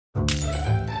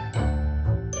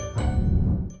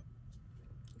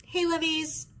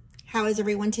Lovies, how is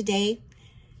everyone today?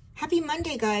 Happy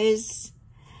Monday, guys.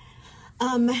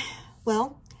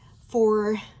 Well,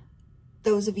 for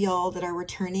those of y'all that are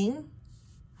returning,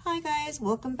 hi guys,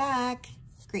 welcome back.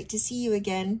 Great to see you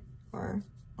again, or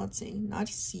let's see, not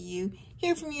to see you,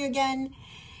 hear from you again.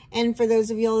 And for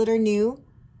those of y'all that are new,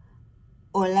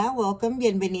 hola, welcome,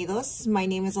 bienvenidos. My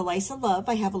name is Alyssa Love.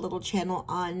 I have a little channel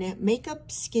on makeup,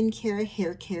 skincare,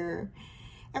 hair care,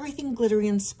 everything glittery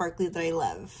and sparkly that I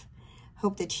love.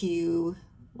 Hope that you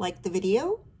like the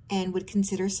video and would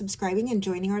consider subscribing and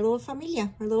joining our little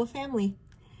familia, our little family.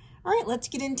 All right, let's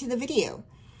get into the video.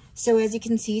 So as you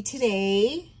can see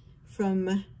today,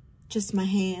 from just my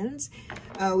hands,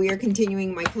 we are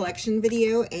continuing my collection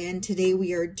video, and today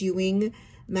we are doing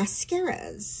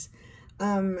mascaras.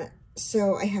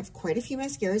 So I have quite a few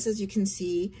mascaras, as you can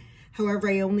see. However,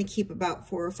 I only keep about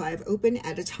 4 or 5 open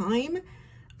at a time.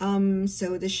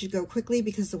 So this should go quickly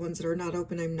because the ones that are not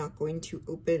open, I'm not going to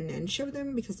open and show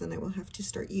them because then I will have to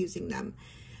start using them.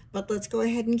 But let's go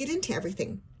ahead and get into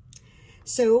everything.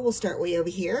 So we'll start way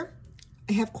over here.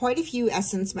 I have quite a few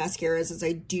Essence mascaras, as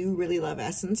I do really love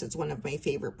Essence. It's one of my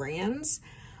favorite brands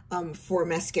for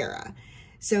mascara.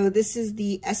 So this is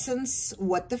the Essence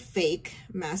What the Fake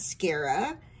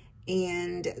mascara.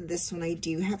 And this one I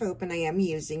do have open. I am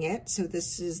using it. So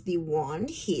this is the wand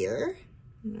here.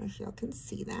 I don't know if y'all can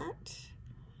see that.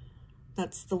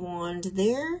 That's the wand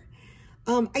there.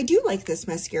 I do like this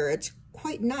mascara. It's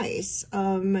quite nice.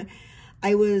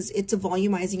 It's a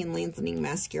volumizing and lengthening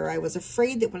mascara. I was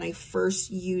afraid that when I first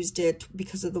used it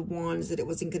because of the wands that it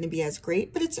wasn't going to be as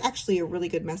great, but it's actually a really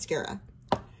good mascara.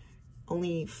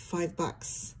 Only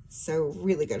 $5, so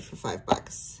really good for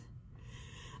 $5.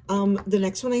 The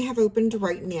next one I have opened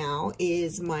right now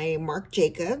is my Marc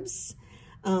Jacobs.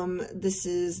 This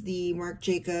is the Marc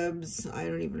Jacobs, I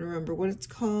don't even remember what it's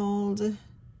called.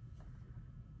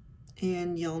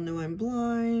 And y'all know I'm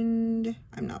blind.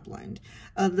 I'm not blind.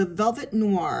 The Velvet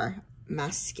Noir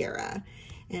mascara.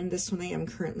 And this one I am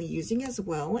currently using as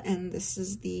well. And this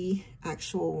is the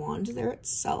actual wand there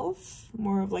itself.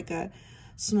 More of like a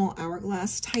small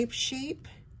hourglass type shape.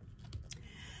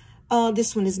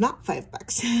 This one is not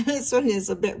 $5. This one is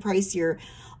a bit pricier.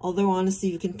 Although,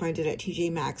 honestly, you can find it at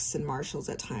TJ Maxx and Marshall's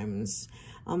at times.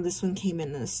 This one came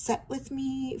in a set with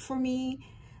me,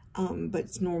 but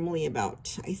it's normally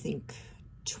about, I think,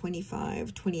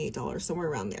 $25, $28, somewhere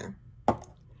around there.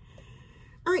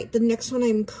 All right, the next one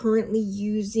I'm currently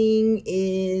using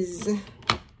is,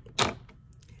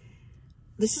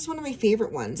 this is one of my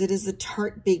favorite ones. It is the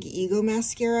Tarte Big Ego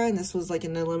mascara, and this was like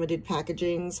in a limited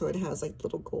packaging, so it has like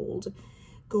little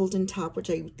golden top, which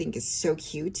I think is so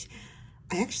cute.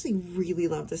 I actually really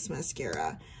love this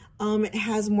mascara. It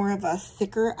has more of a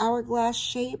thicker hourglass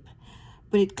shape,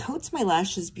 but it coats my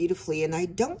lashes beautifully, and I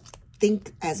don't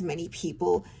think as many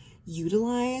people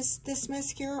utilize this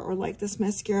mascara or like this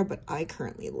mascara, but I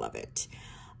currently love it.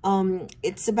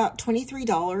 It's about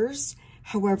 $23.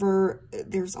 However,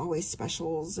 there's always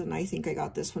specials, and I think I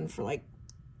got this one for like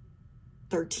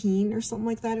 $13 or something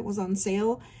like that. It was on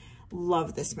sale.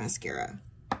 Love this mascara.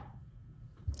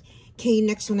 Okay,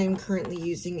 next one I'm currently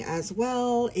using as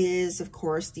well is, of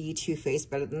course, the Too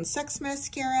Faced Better Than Sex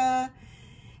mascara.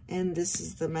 And this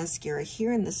is the mascara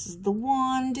here, and this is the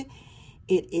wand.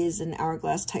 It is an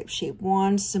hourglass type shape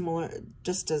wand, similar,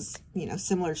 just as, you know,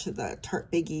 similar to the Tarte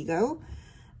Big Ego.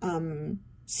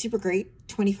 Super great,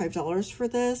 $25 for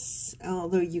this,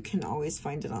 although you can always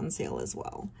find it on sale as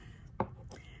well.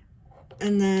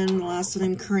 And then the last one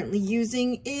I'm currently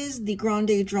using is the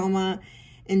Grande Drama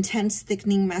Intense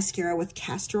Thickening Mascara with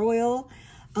Castor Oil.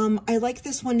 I like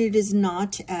this one. It is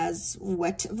not as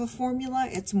wet of a formula.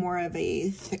 It's more of a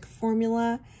thick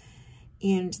formula.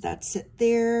 And that's it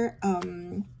there.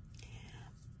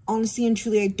 Honestly and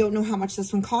truly, I don't know how much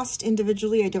this one cost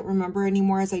individually. I don't remember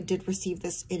anymore, as I did receive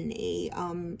this in a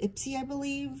Ipsy, I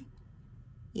believe.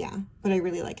 Yeah, but I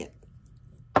really like it.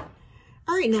 All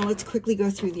right, now let's quickly go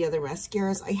through the other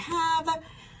mascaras I have.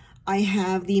 I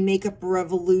have the Makeup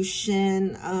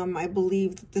Revolution. I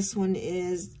believe that this one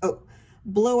is,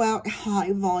 Blowout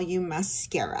High Volume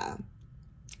Mascara.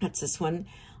 That's this one.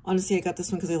 Honestly, I got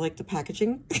this one because I like the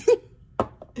packaging.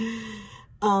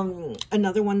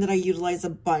 Another one that I utilize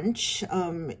a bunch,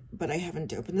 but I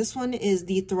haven't opened this one, is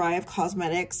the Thrive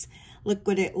Cosmetics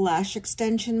Liquid Lash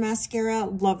Extension Mascara.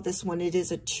 Love this one. It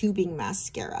is a tubing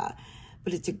mascara,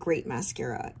 but it's a great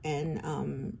mascara,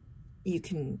 and you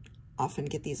can often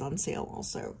get these on sale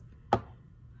also.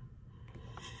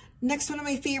 Next one of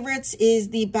my favorites is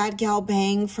the Bad Gal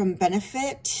Bang from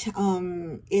Benefit.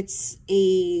 It's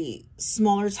a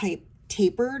smaller type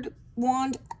tapered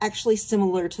wand, actually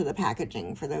similar to the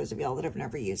packaging for those of y'all that have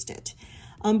never used it.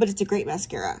 But it's a great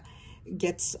mascara. It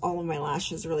gets all of my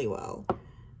lashes really well.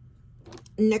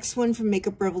 Next one from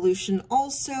Makeup Revolution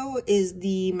also is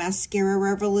the Mascara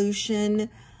Revolution.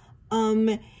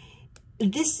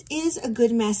 This is a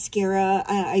good mascara.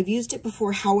 I've used it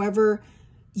before. However,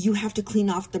 you have to clean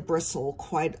off the bristle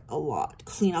quite a lot.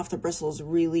 Clean off the bristles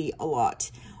really a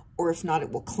lot, or if not,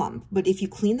 it will clump. But if you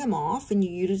clean them off and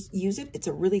you use it, it's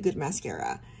a really good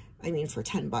mascara. I mean, for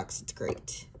 10 bucks, it's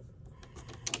great.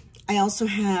 I also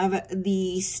have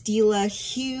the Stila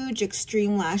Huge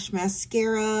Extreme Lash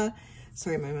Mascara.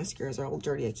 Sorry, my mascaras are all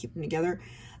dirty. I keep them together.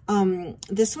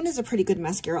 This one is a pretty good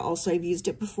mascara also. I've used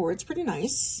it before. It's pretty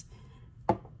nice.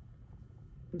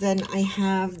 Then I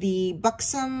have the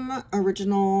Buxom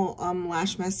Original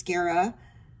Lash Mascara.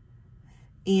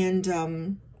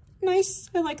 And nice.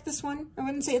 I like this one. I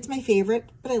wouldn't say it's my favorite,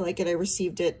 but I like it. I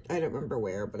received it. I don't remember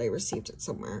where, but I received it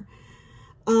somewhere.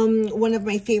 One of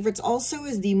my favorites also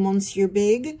is the Monsieur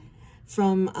Big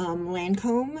from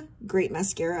Lancome. Great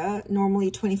mascara.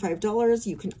 Normally $25.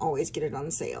 You can always get it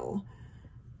on sale.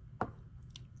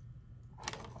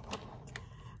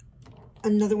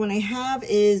 Another one I have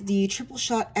is the Triple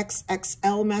Shot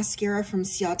XXL Mascara from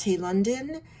Ciate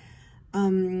London.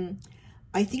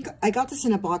 I think I got this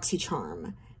in a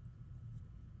BoxyCharm.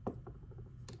 I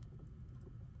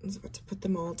was about to put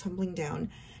them all tumbling down.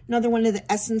 Another one of the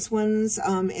Essence ones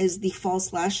is the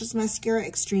False Lashes Mascara,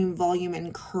 Extreme Volume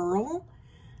and Curl.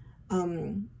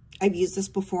 I've used this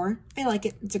before. I like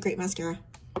it. It's a great mascara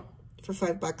for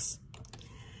 5 bucks.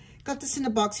 Got this in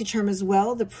a BoxyCharm as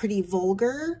well, the Pretty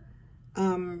Vulgar. I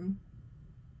don't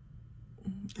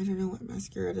know what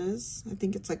mascara it is. I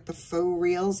think it's like the Faux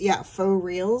Reals. Yeah, Faux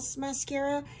Reals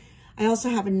mascara. I also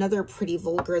have another Pretty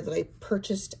Vulgar that I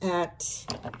purchased at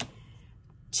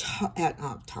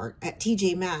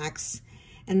TJ Maxx,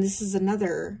 and this is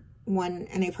another one,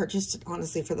 and I purchased it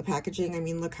honestly for the packaging. I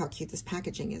mean, look how cute this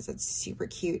packaging is. It's super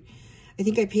cute. I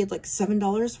think I paid like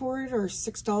 $7 for it or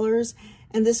 $6,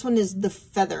 and this one is the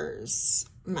Feathers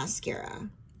Mascara.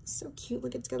 So cute.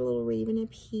 Look, it's got a little raven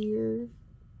up here.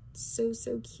 So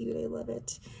cute. I love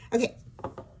it. Okay.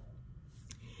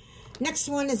 Next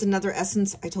one is another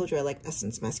Essence. I told you I like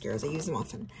Essence mascaras. I use them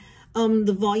often.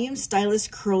 The Volume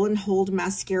Stylist Curl and Hold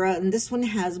Mascara, and this one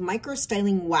has micro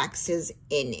styling waxes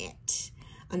in it.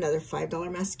 Another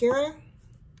 $5 mascara.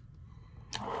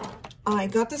 I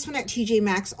got this one at TJ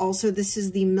Maxx also. This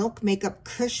is the Milk Makeup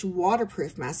Kush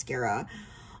Waterproof Mascara.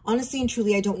 Honestly and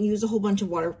truly, I don't use a whole bunch of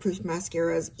waterproof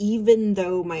mascaras, even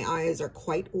though my eyes are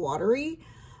quite watery.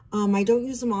 I don't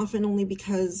use them often only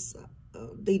because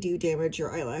they do damage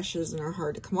your eyelashes and are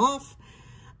hard to come off.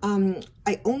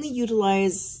 I only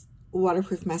utilize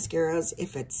waterproof mascaras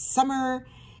if it's summer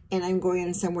and I'm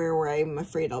going somewhere where I'm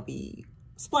afraid I'll be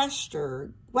splashed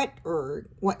or wet or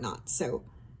whatnot. So,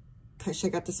 gosh, I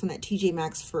got this one at TJ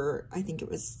Maxx for, I think it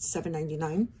was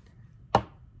 $7.99.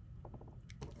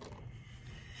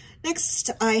 Next,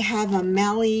 I have a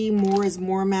Mally More is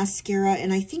More mascara,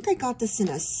 and I think I got this in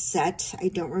a set. I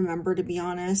don't remember, to be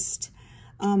honest.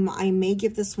 I may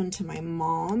give this one to my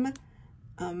mom.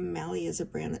 Mally is a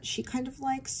brand that she kind of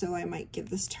likes, so I might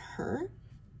give this to her.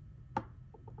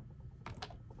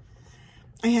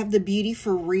 I have the Beauty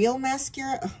for Real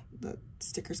mascara. Oh, the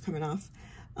sticker's coming off.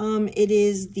 It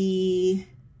is the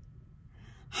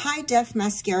High Def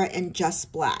Mascara in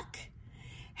Just Black.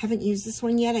 Haven't used this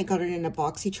one yet. I got it in a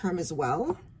BoxyCharm as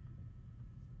well.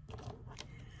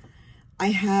 I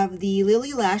have the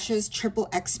Lily Lashes Triple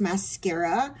X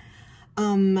Mascara.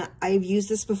 I've used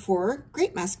this before.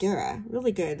 Great mascara.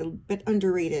 Really good. A bit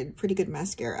underrated. Pretty good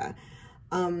mascara.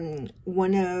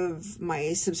 One of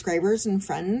my subscribers and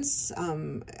friends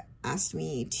asked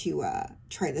me to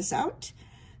try this out.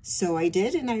 So I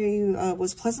did, and I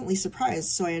was pleasantly surprised.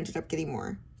 So I ended up getting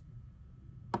more.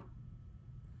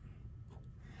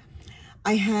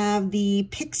 I have the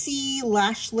Pixie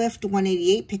Lash Lift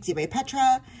 188, Pixie by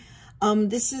Petra.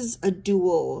 This is a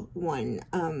dual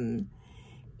one.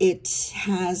 It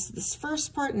has this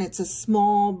first part, and it's a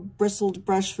small bristled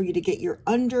brush for you to get your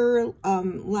under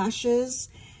lashes.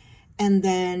 And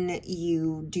then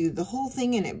you do the whole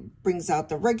thing, and it brings out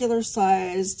the regular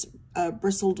sized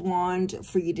bristled wand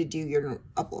for you to do your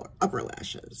upper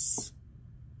lashes.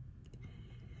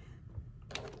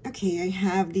 Okay, I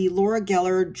have the Laura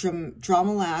Geller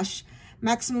Drama Lash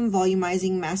Maximum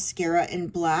Volumizing Mascara in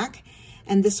black.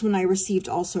 And this one I received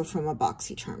also from a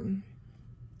BoxyCharm.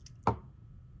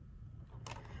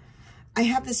 I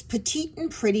have this Petite and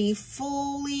Pretty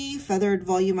Fully Feathered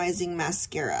Volumizing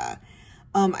Mascara.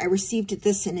 I received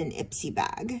this in an Ipsy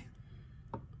bag.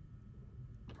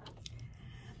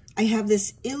 I have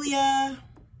this Ilia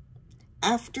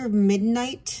After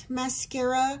Midnight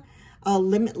mascara, a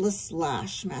Limitless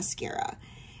Lash mascara.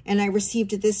 And I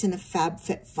received this in a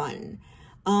FabFitFun.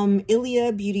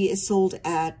 Ilia Beauty is sold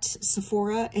at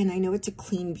Sephora, and I know it's a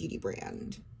clean beauty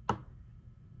brand.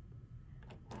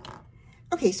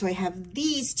 Okay, so I have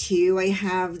these two. I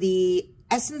have the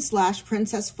Essence Lash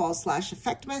Princess False Lash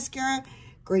Effect Mascara.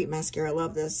 Great mascara,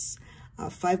 love this.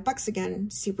 $5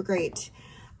 again, super great.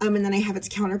 And then I have its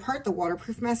counterpart, the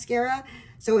waterproof mascara.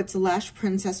 So it's a Lash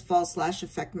Princess False Lash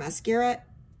Effect Mascara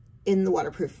in the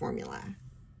waterproof formula.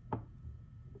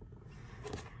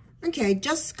 Okay, I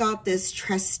just got this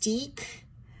Trestique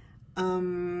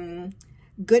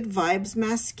Good Vibes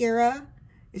mascara.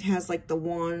 It has like the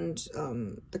wand,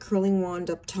 the curling wand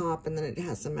up top, and then it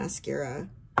has the mascara.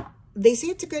 They say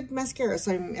it's a good mascara,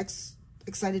 so I'm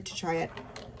excited to try it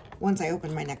once I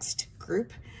open my next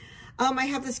group. I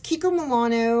have this Kiko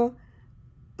Milano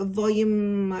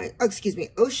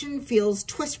Ocean Feels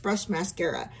Twist Brush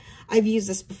Mascara. I've used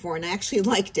this before and I actually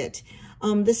liked it.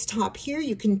 This top here,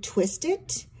 you can twist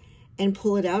it and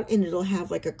pull it out, and it'll have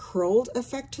like a curled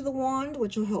effect to the wand,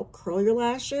 which will help curl your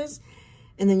lashes.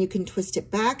 And then you can twist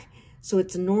it back, so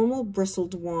it's a normal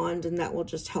bristled wand, and that will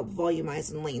just help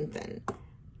volumize and lengthen.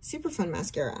 Super fun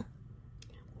mascara.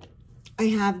 I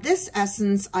have this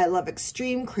Essence I Love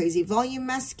Extreme Crazy Volume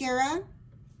Mascara.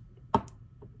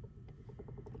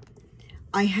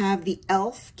 I have the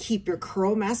e.l.f. Keep Your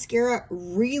Curl Mascara.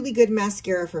 Really good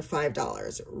mascara for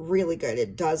 $5. Really good.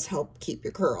 It does help keep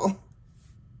your curl.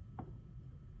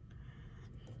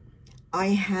 I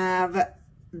have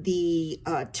the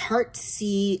Tarte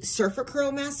C Surfer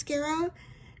Curl Mascara.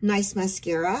 Nice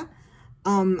mascara.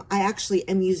 I actually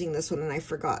am using this one and I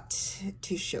forgot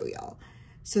to show y'all.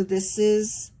 So this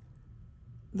is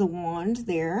the wand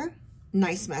there.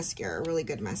 Nice mascara, really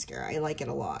good mascara. I like it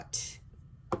a lot.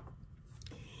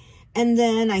 And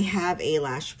then I have a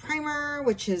lash primer,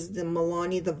 which is the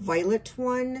Milani, the violet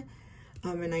one.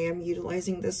 And I am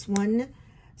utilizing this one.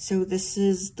 So this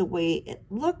is the way it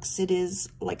looks. It is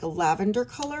like a lavender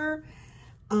color.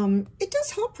 It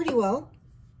does help pretty well.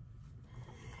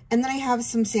 And then I have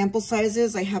some sample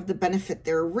sizes. I have the Benefit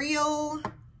They're Real,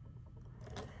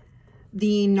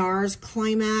 the NARS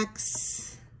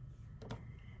Climax,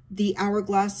 the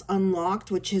Hourglass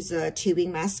Unlocked, which is a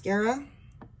tubing mascara,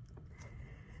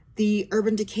 the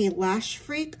Urban Decay Lash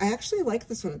Freak. I actually like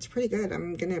this one. It's pretty good.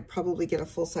 I'm going to probably get a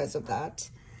full size of that.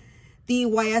 The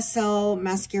YSL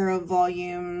Mascara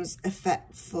Volumes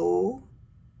Effect Faux.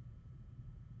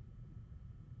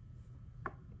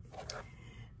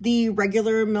 The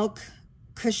regular Milk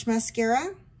Kush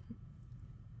Mascara.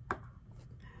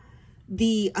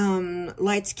 The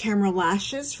Lights Camera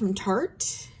Lashes from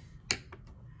Tarte.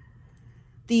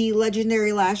 The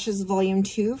Legendary Lashes Volume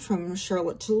 2 from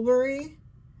Charlotte Tilbury.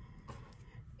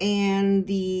 And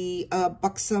the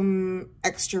Buxom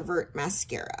Extrovert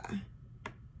Mascara.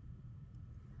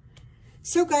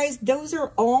 So guys, those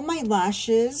are all my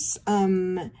lashes, all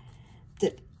my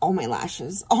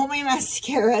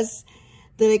mascaras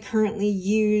that I currently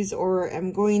use or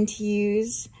am going to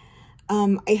use.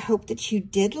 I hope that you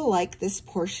did like this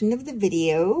portion of the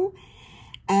video.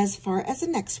 As far as the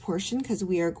next portion, because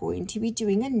we are going to be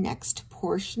doing a next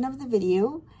portion of the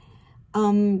video,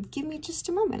 give me just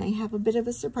a moment. I have a bit of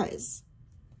a surprise.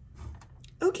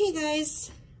 Okay, guys.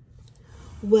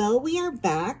 Well, we are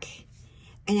back.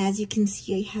 And as you can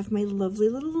see, I have my lovely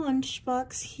little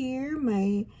lunchbox here,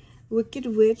 my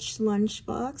Wicked Witch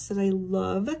lunchbox that I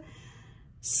love.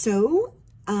 So,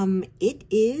 it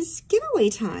is giveaway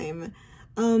time.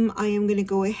 I am going to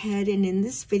go ahead and in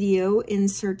this video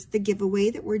insert the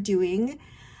giveaway that we're doing.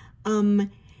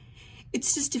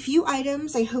 It's just a few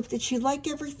items. I hope that you like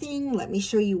everything. Let me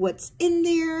show you what's in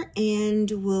there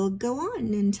and we'll go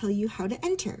on and tell you how to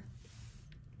enter.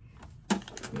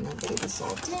 I'm going to lay this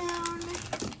all down.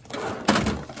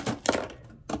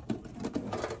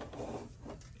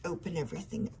 Open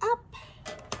everything up.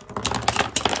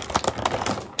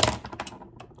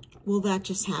 Well, that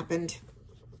just happened.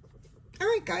 All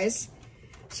right, guys.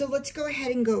 So let's go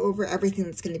ahead and go over everything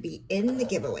that's going to be in the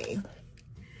giveaway.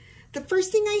 The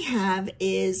first thing I have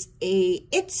is a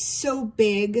It's So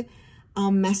Big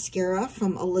mascara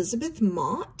from Elizabeth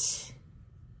Mott.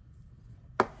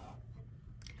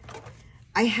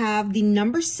 I have the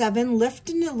number 7 Lift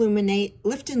and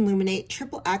Illuminate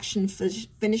Triple Action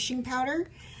Finishing Powder.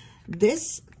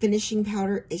 This finishing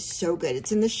powder is so good.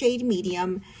 It's in the shade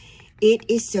medium. It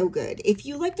is so good. If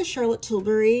you like the Charlotte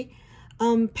Tilbury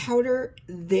powder,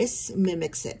 this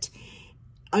mimics it.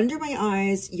 Under my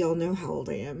eyes, y'all know how old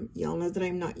I am. Y'all know that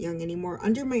I'm not young anymore.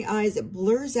 Under my eyes, it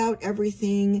blurs out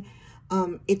everything.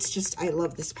 It's just, I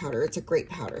love this powder. It's a great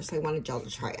powder, so I wanted y'all to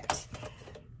try it.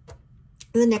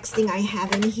 The next thing I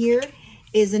have in here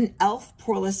is an e.l.f.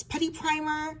 Poreless Putty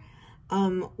Primer,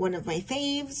 one of my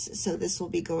faves, so this will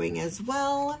be going as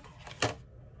well.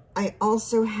 I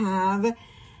also have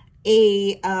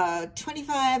a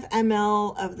 25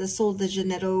 ml of the Sol de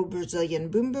Janeiro Brazilian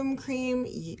Boom Boom Cream.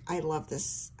 I love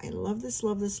this. I love this,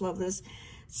 love this, love this.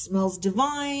 It smells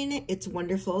divine. It's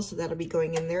wonderful, so that'll be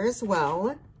going in there as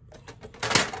well.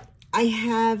 I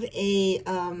have a,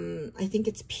 I think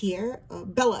it's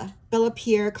Bella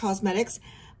Pierre Cosmetics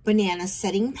Banana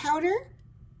Setting Powder.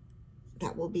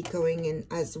 That will be going in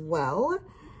as well.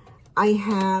 I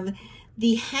have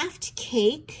the Haft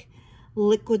Cake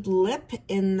Liquid Lip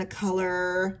in the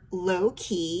color Low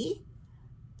Key.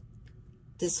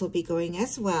 This will be going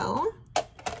as well.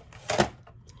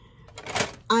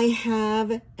 I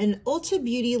have an Ulta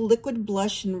Beauty Liquid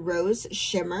Blush and Rose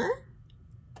Shimmer.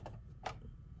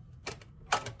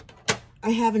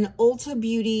 I have an Ulta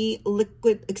Beauty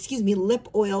lip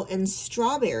oil and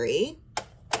strawberry.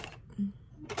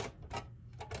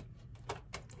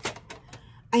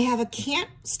 I have a Can't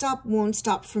Stop, Won't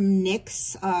Stop from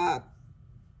NYX,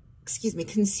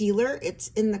 concealer. It's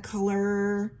in the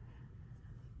color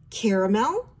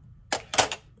Caramel.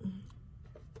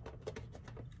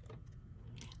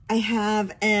 I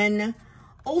have an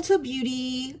Ulta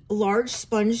Beauty Large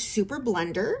Sponge Super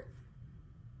Blender.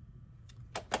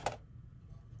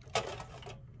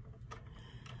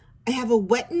 I have a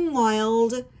Wet n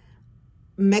Wild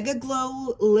Mega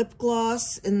Glow Lip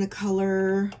Gloss in the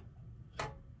color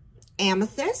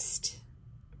Amethyst.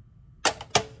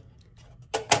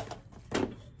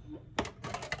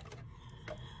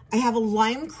 I have a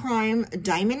Lime Crime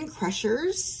Diamond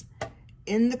Crushers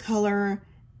in the color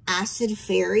Acid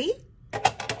Fairy.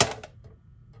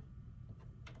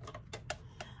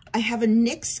 I have a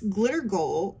NYX Glitter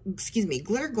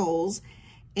Goals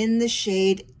in the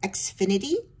shade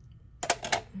Xfinity.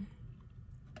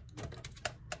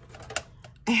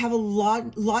 I have a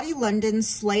Lottie London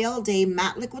Slay All Day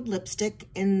Matte Liquid Lipstick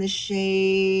in the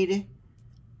shade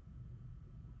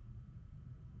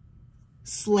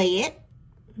Slay It.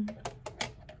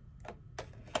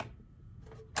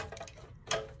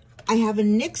 I have a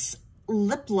NYX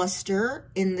Lip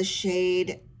Luster in the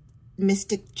shade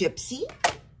Mystic Gypsy.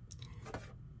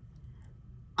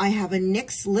 I have a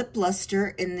NYX Lip Luster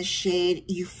in the shade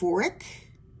Euphoric.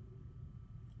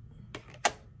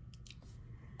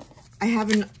 I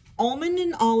have an Almond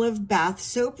and Olive Bath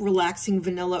Soap Relaxing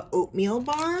Vanilla Oatmeal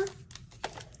Bar.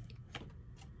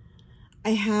 I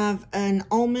have an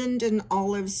Almond and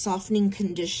Olive Softening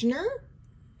Conditioner.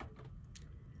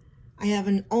 I have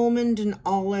an Almond and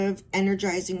Olive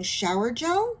Energizing Shower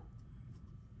Gel.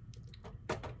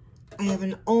 I have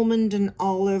an Almond and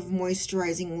Olive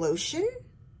Moisturizing Lotion.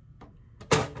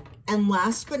 And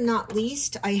last but not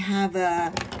least, I have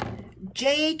a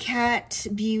J-Cat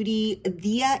Beauty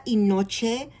Dia y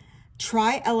Noche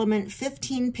Tri-Element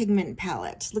 15 Pigment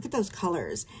Palette. Look at those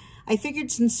colors. I figured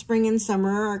since spring and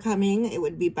summer are coming, it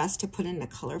would be best to put in a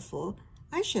colorful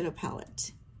eyeshadow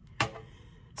palette.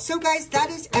 So guys, that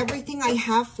is everything I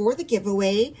have for the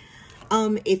giveaway.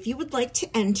 If you would like to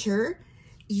enter,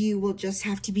 you will just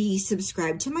have to be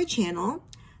subscribed to my channel,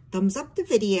 thumbs up the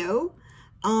video,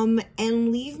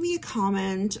 and leave me a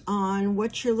comment on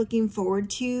what you're looking forward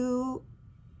to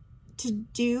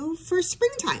do for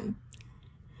springtime.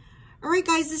 All right,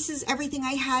 guys, this is everything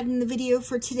I had in the video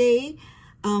for today.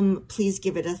 Please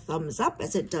give it a thumbs up,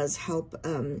 as it does help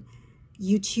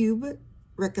YouTube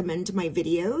recommend my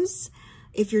videos.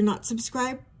 If you're not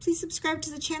subscribed, please subscribe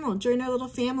to the channel. Join our little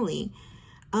family.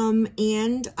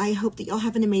 And I hope that y'all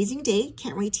have an amazing day.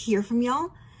 Can't wait to hear from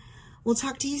y'all. We'll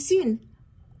talk to you soon.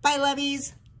 Bye,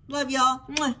 lovies. Love y'all.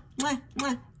 Mwah, mwah,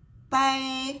 mwah.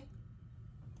 Bye.